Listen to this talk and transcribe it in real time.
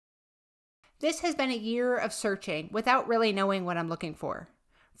This has been a year of searching without really knowing what I'm looking for.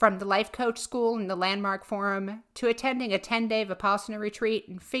 From the life coach school and the Landmark Forum to attending a 10-day Vipassana retreat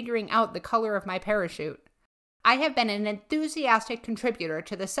and figuring out the color of my parachute, I have been an enthusiastic contributor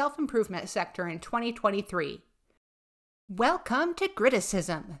to the self-improvement sector in 2023. Welcome to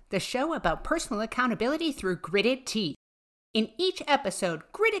Griticism, the show about personal accountability through gritted tea. In each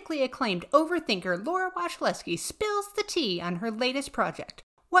episode, critically acclaimed overthinker Laura Washleski spills the tea on her latest project.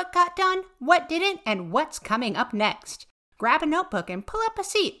 What got done, what didn't, and what's coming up next. Grab a notebook and pull up a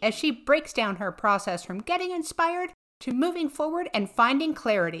seat as she breaks down her process from getting inspired to moving forward and finding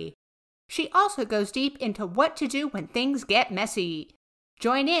clarity. She also goes deep into what to do when things get messy.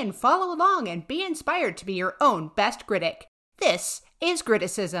 Join in, follow along, and be inspired to be your own best critic. This is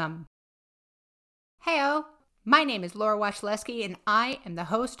Griticism. Heyo, my name is Laura Washleski, and I am the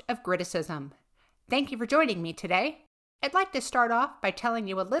host of Griticism. Thank you for joining me today. I'd like to start off by telling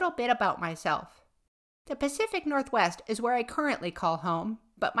you a little bit about myself. The Pacific Northwest is where I currently call home,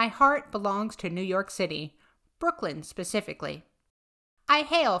 but my heart belongs to New York City, Brooklyn specifically. I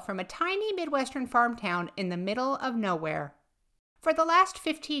hail from a tiny Midwestern farm town in the middle of nowhere. For the last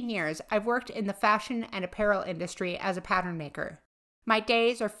 15 years, I've worked in the fashion and apparel industry as a pattern maker. My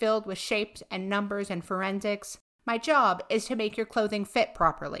days are filled with shapes and numbers and forensics. My job is to make your clothing fit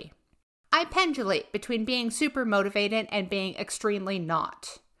properly. I pendulate between being super motivated and being extremely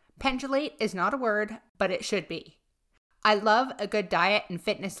not. Pendulate is not a word, but it should be. I love a good diet and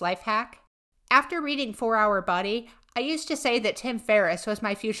fitness life hack. After reading 4 Hour Body, I used to say that Tim Ferriss was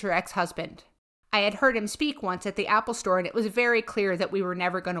my future ex-husband. I had heard him speak once at the Apple Store, and it was very clear that we were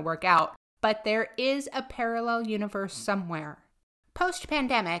never going to work out. But there is a parallel universe somewhere.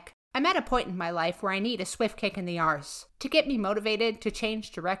 Post-pandemic, I'm at a point in my life where I need a swift kick in the arse to get me motivated, to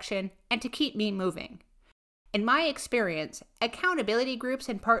change direction, and to keep me moving. In my experience, accountability groups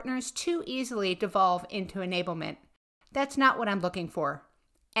and partners too easily devolve into enablement. That's not what I'm looking for.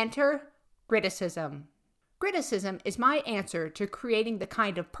 Enter Griticism. Griticism is my answer to creating the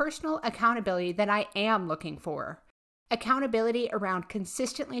kind of personal accountability that I am looking for. Accountability around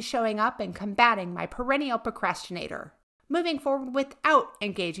consistently showing up and combating my perennial procrastinator. Moving forward without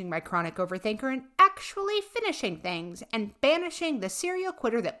engaging my chronic overthinker and actually finishing things and banishing the serial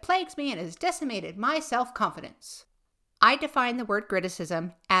quitter that plagues me and has decimated my self-confidence. I define the word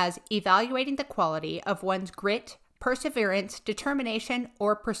Griticism as evaluating the quality of one's grit, perseverance, determination,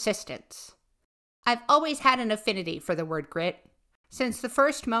 or persistence. I've always had an affinity for the word grit. Since the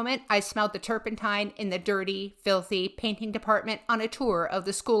first moment I smelled the turpentine in the dirty, filthy painting department on a tour of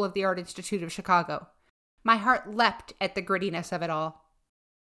the School of the Art Institute of Chicago. My heart leapt at the grittiness of it all.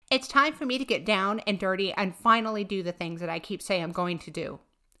 It's time for me to get down and dirty and finally do the things that I keep saying I'm going to do.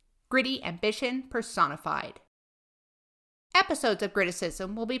 Gritty ambition personified. Episodes of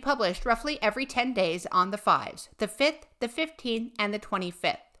Griticism will be published roughly every 10 days on the 5s, the 5th, the 15th, and the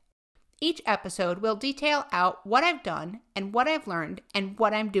 25th. Each episode will detail out what I've done and what I've learned and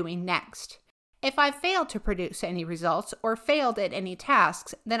what I'm doing next. If I've failed to produce any results or failed at any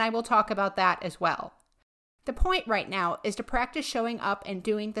tasks, then I will talk about that as well. The point right now is to practice showing up and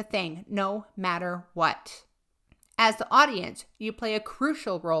doing the thing no matter what. As the audience, you play a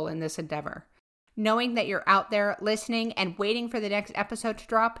crucial role in this endeavor. Knowing that you're out there listening and waiting for the next episode to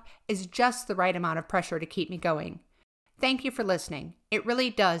drop is just the right amount of pressure to keep me going. Thank you for listening. It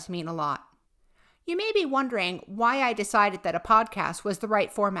really does mean a lot. You may be wondering why I decided that a podcast was the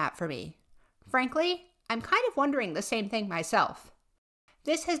right format for me. Frankly, I'm kind of wondering the same thing myself.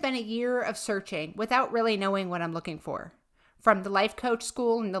 This has been a year of searching without really knowing what I'm looking for. From the life coach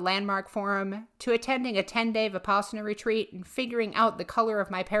school and the Landmark Forum to attending a 10-day Vipassana retreat and figuring out the color of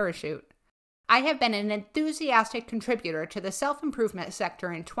my parachute, I have been an enthusiastic contributor to the self-improvement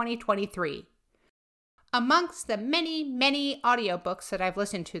sector in 2023. Amongst the many audiobooks that I've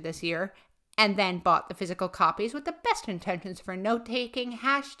listened to this year, and then bought the physical copies with the best intentions for note-taking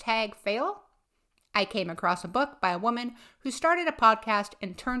 #fail, I came across a book by a woman who started a podcast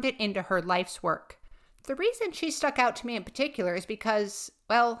and turned it into her life's work. The reason she stuck out to me in particular is because,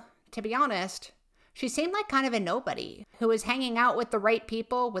 well, to be honest, she seemed like kind of a nobody who was hanging out with the right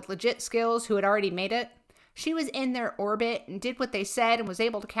people with legit skills who had already made it. She was in their orbit and did what they said and was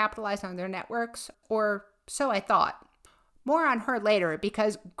able to capitalize on their networks, or so I thought. More on her later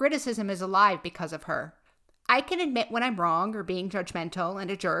because Griticism is alive because of her. I can admit when I'm wrong or being judgmental and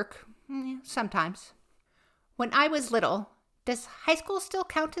a jerk. Sometimes. When I was little, does high school still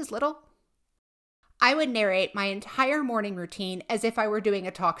count as little? I would narrate my entire morning routine as if I were doing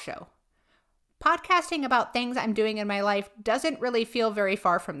a talk show. Podcasting about things I'm doing in my life doesn't really feel very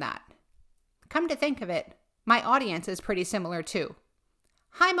far from that. Come to think of it, my audience is pretty similar too.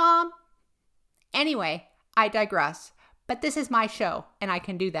 Hi, Mom. Anyway, I digress, but this is my show, and I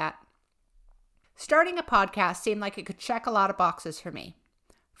can do that. Starting a podcast seemed like it could check a lot of boxes for me.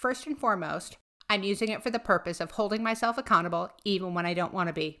 First and foremost, I'm using it for the purpose of holding myself accountable even when I don't want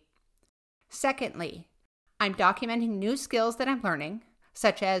to be. Secondly, I'm documenting new skills that I'm learning,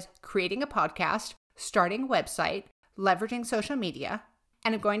 such as creating a podcast, starting a website, leveraging social media,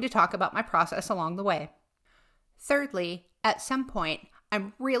 and I'm going to talk about my process along the way. Thirdly, at some point,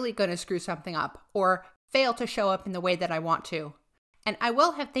 I'm really going to screw something up or fail to show up in the way that I want to. And I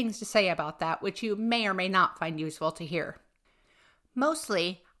will have things to say about that, which you may or may not find useful to hear.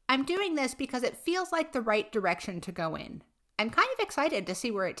 Mostly, I'm doing this because it feels like the right direction to go in. I'm kind of excited to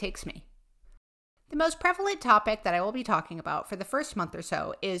see where it takes me. The most prevalent topic that I will be talking about for the first month or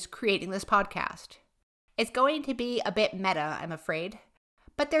so is creating this podcast. It's going to be a bit meta, I'm afraid,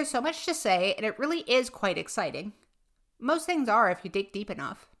 but there's so much to say and it really is quite exciting. Most things are if you dig deep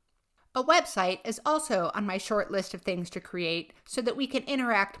enough. A website is also on my short list of things to create so that we can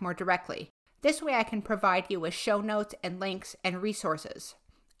interact more directly. This way I can provide you with show notes and links and resources.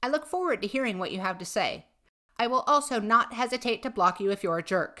 I look forward to hearing what you have to say. I will also not hesitate to block you if you're a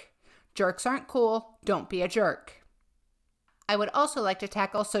jerk. Jerks aren't cool, don't be a jerk. I would also like to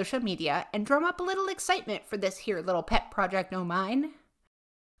tackle social media and drum up a little excitement for this here little pet project o' mine.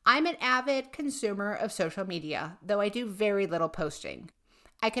 I'm an avid consumer of social media, though I do very little posting.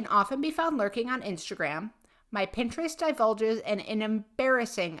 I can often be found lurking on Instagram. My Pinterest divulges an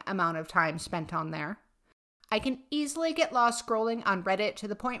embarrassing amount of time spent on there. I can easily get lost scrolling on Reddit to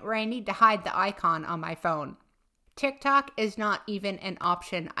the point where I need to hide the icon on my phone. TikTok is not even an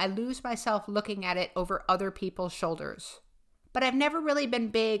option. I lose myself looking at it over other people's shoulders. But I've never really been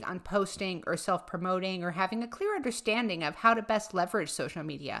big on posting or self-promoting or having a clear understanding of how to best leverage social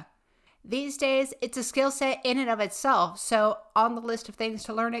media. These days, it's a skill set in and of itself, so on the list of things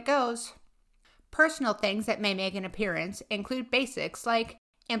to learn it goes. Personal things that may make an appearance include basics like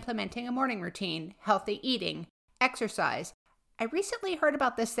implementing a morning routine, healthy eating, exercise. I recently heard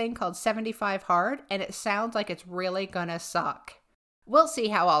about this thing called 75 Hard, and it sounds like it's really gonna suck. We'll see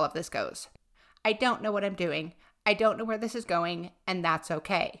how all of this goes. I don't know what I'm doing. I don't know where this is going, and that's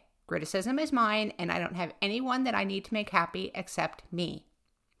okay. Griticism is mine, and I don't have anyone that I need to make happy except me.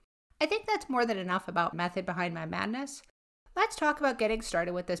 I think that's more than enough about method behind my madness. Let's talk about getting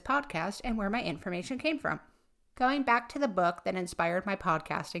started with this podcast and where my information came from. Going back to the book that inspired my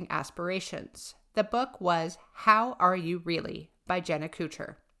podcasting aspirations. The book was How Are You Really? By Jenna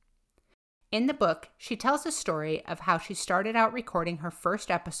Kutcher. In the book, she tells a story of how she started out recording her first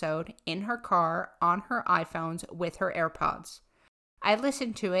episode in her car on her iPhones with her AirPods. I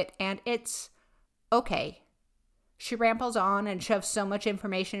listened to it and it's okay. She rambles on and shoves so much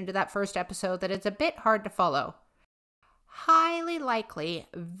information into that first episode that it's a bit hard to follow. Highly likely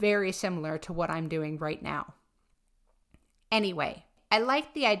very similar to what I'm doing right now. Anyway, I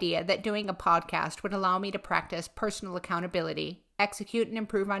liked the idea that doing a podcast would allow me to practice personal accountability, execute and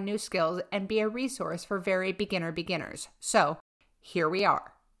improve on new skills, and be a resource for very beginners. So, here we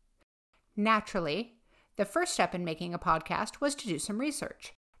are. Naturally, the first step in making a podcast was to do some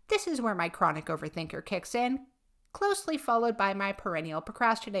research. This is where my chronic overthinker kicks in, closely followed by my perennial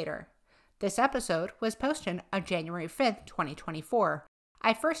procrastinator. This episode was posted on January 5th, 2024.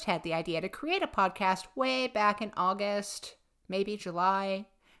 I first had the idea to create a podcast way back in August, maybe July.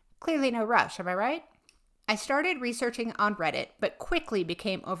 Clearly no rush, am I right? I started researching on Reddit, but quickly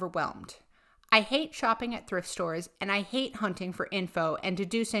became overwhelmed. I hate shopping at thrift stores, and I hate hunting for info and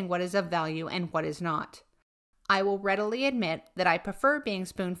deducing what is of value and what is not. I will readily admit that I prefer being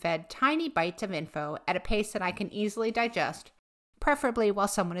spoon-fed tiny bites of info at a pace that I can easily digest, preferably while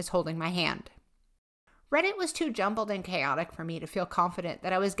someone is holding my hand. Reddit was too jumbled and chaotic for me to feel confident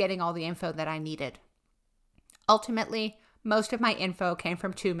that I was getting all the info that I needed. Ultimately, most of my info came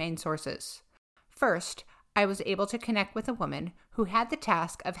from two main sources. First, I was able to connect with a woman who had the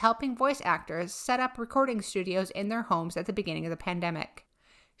task of helping voice actors set up recording studios in their homes at the beginning of the pandemic.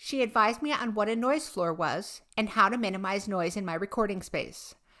 She advised me on what a noise floor was and how to minimize noise in my recording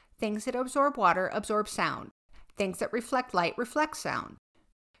space. Things that absorb water absorb sound. Things that reflect light reflect sound.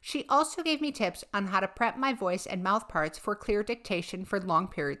 She also gave me tips on how to prep my voice and mouth parts for clear dictation for long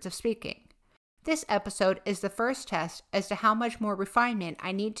periods of speaking. This episode is the first test as to how much more refinement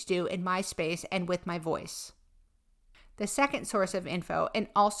I need to do in my space and with my voice. The second source of info, and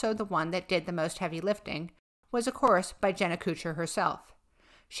also the one that did the most heavy lifting, was a course by Jenna Kutcher herself.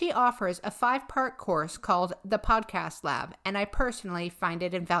 She offers a 5-part course called The Podcast Lab, and I personally find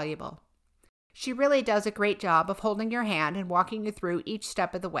it invaluable. She really does a great job of holding your hand and walking you through each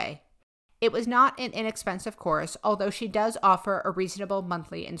step of the way. It was not an inexpensive course, although she does offer a reasonable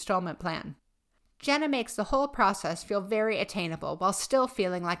monthly installment plan. Jenna makes the whole process feel very attainable while still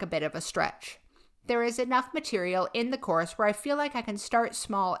feeling like a bit of a stretch. There is enough material in the course where I feel like I can start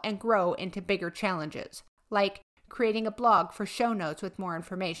small and grow into bigger challenges, like creating a blog for show notes with more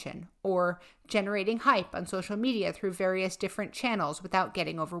information, or generating hype on social media through various different channels without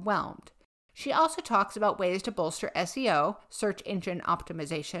getting overwhelmed. She also talks about ways to bolster SEO, search engine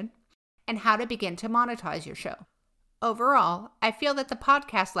optimization, and how to begin to monetize your show. Overall, I feel that the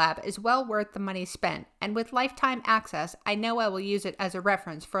Podcast Lab is well worth the money spent, and with lifetime access, I know I will use it as a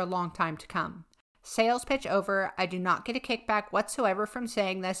reference for a long time to come. Sales pitch over, I do not get a kickback whatsoever from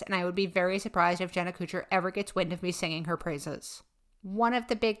saying this, and I would be very surprised if Jenna Kutcher ever gets wind of me singing her praises. One of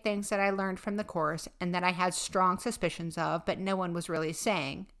the big things that I learned from the course, and that I had strong suspicions of, but no one was really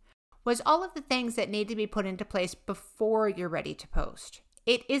saying, was all of the things that need to be put into place before you're ready to post.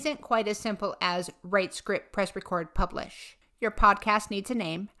 It isn't quite as simple as write script, press record, publish. Your podcast needs a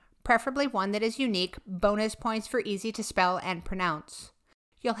name, preferably one that is unique, bonus points for easy to spell and pronounce.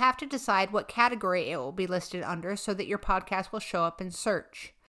 You'll have to decide what category it will be listed under so that your podcast will show up in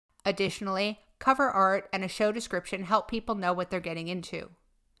search. Additionally, cover art and a show description help people know what they're getting into.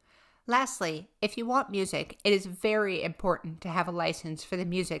 Lastly, if you want music, it is very important to have a license for the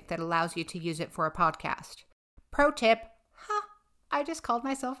music that allows you to use it for a podcast. Pro tip, I just called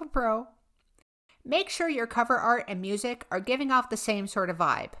myself a pro. Make sure your cover art and music are giving off the same sort of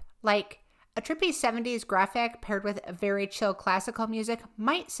vibe, like a trippy 70s graphic paired with a very chill classical music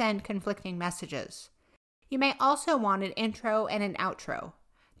might send conflicting messages. You may also want an intro and an outro,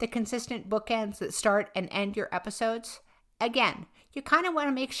 the consistent bookends that start and end your episodes. Again, you kind of want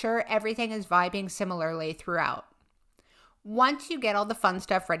to make sure everything is vibing similarly throughout. Once you get all the fun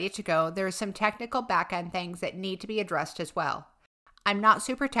stuff ready to go, there are some technical back-end things that need to be addressed as well. I'm not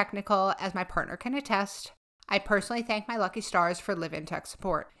super technical, as my partner can attest. I personally thank my lucky stars for live-in tech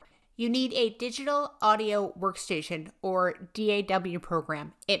support. You need a digital audio workstation, or DAW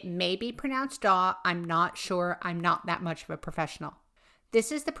program. It may be pronounced DAW, I'm not sure, I'm not that much of a professional.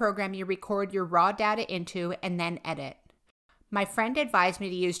 This is the program you record your raw data into and then edit. My friend advised me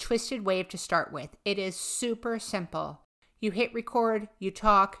to use Twisted Wave to start with. It is super simple. You hit record, you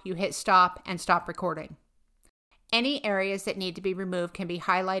talk, you hit stop, and stop recording. Any areas that need to be removed can be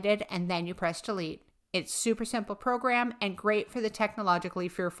highlighted and then you press delete. It's super simple program and great for the technologically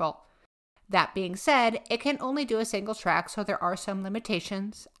fearful. That being said, it can only do a single track, so there are some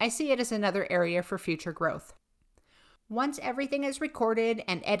limitations. I see it as another area for future growth. Once everything is recorded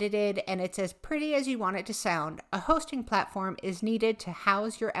and edited and it's as pretty as you want it to sound, a hosting platform is needed to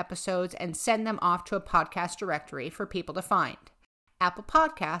house your episodes and send them off to a podcast directory for people to find. Apple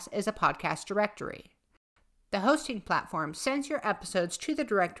Podcasts is a podcast directory. The hosting platform sends your episodes to the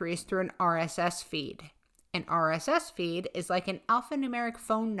directories through an RSS feed. An RSS feed is like an alphanumeric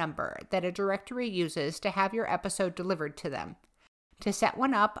phone number that a directory uses to have your episode delivered to them. To set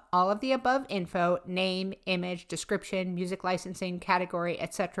one up, all of the above info, name, image, description, music licensing, category,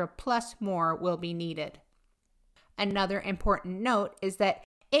 etc., plus more will be needed. Another important note is that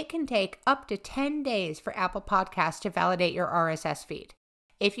it can take up to 10 days for Apple Podcasts to validate your RSS feed.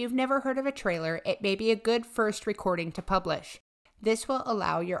 If you've never heard of a trailer, it may be a good first recording to publish. This will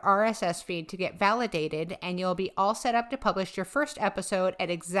allow your RSS feed to get validated and you'll be all set up to publish your first episode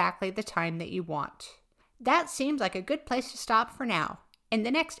at exactly the time that you want. That seems like a good place to stop for now. In the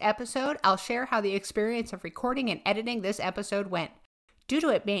next episode, I'll share how the experience of recording and editing this episode went. Due to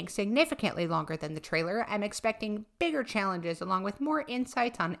it being significantly longer than the trailer, I'm expecting bigger challenges along with more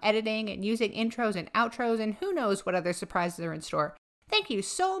insights on editing and using intros and outros, and who knows what other surprises are in store. Thank you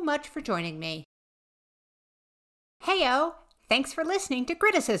so much for joining me. Heyo! Thanks for listening to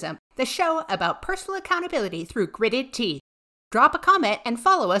Griticism, the show about personal accountability through gritted teeth. Drop a comment and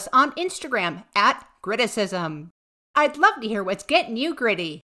follow us on Instagram at Griticism. I'd love to hear what's getting you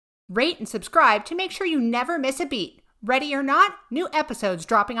gritty. Rate and subscribe to make sure you never miss a beat. Ready or not, new episodes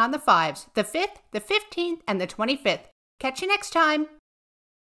dropping on the 5s, the 5th, the 15th, and the 25th. Catch you next time.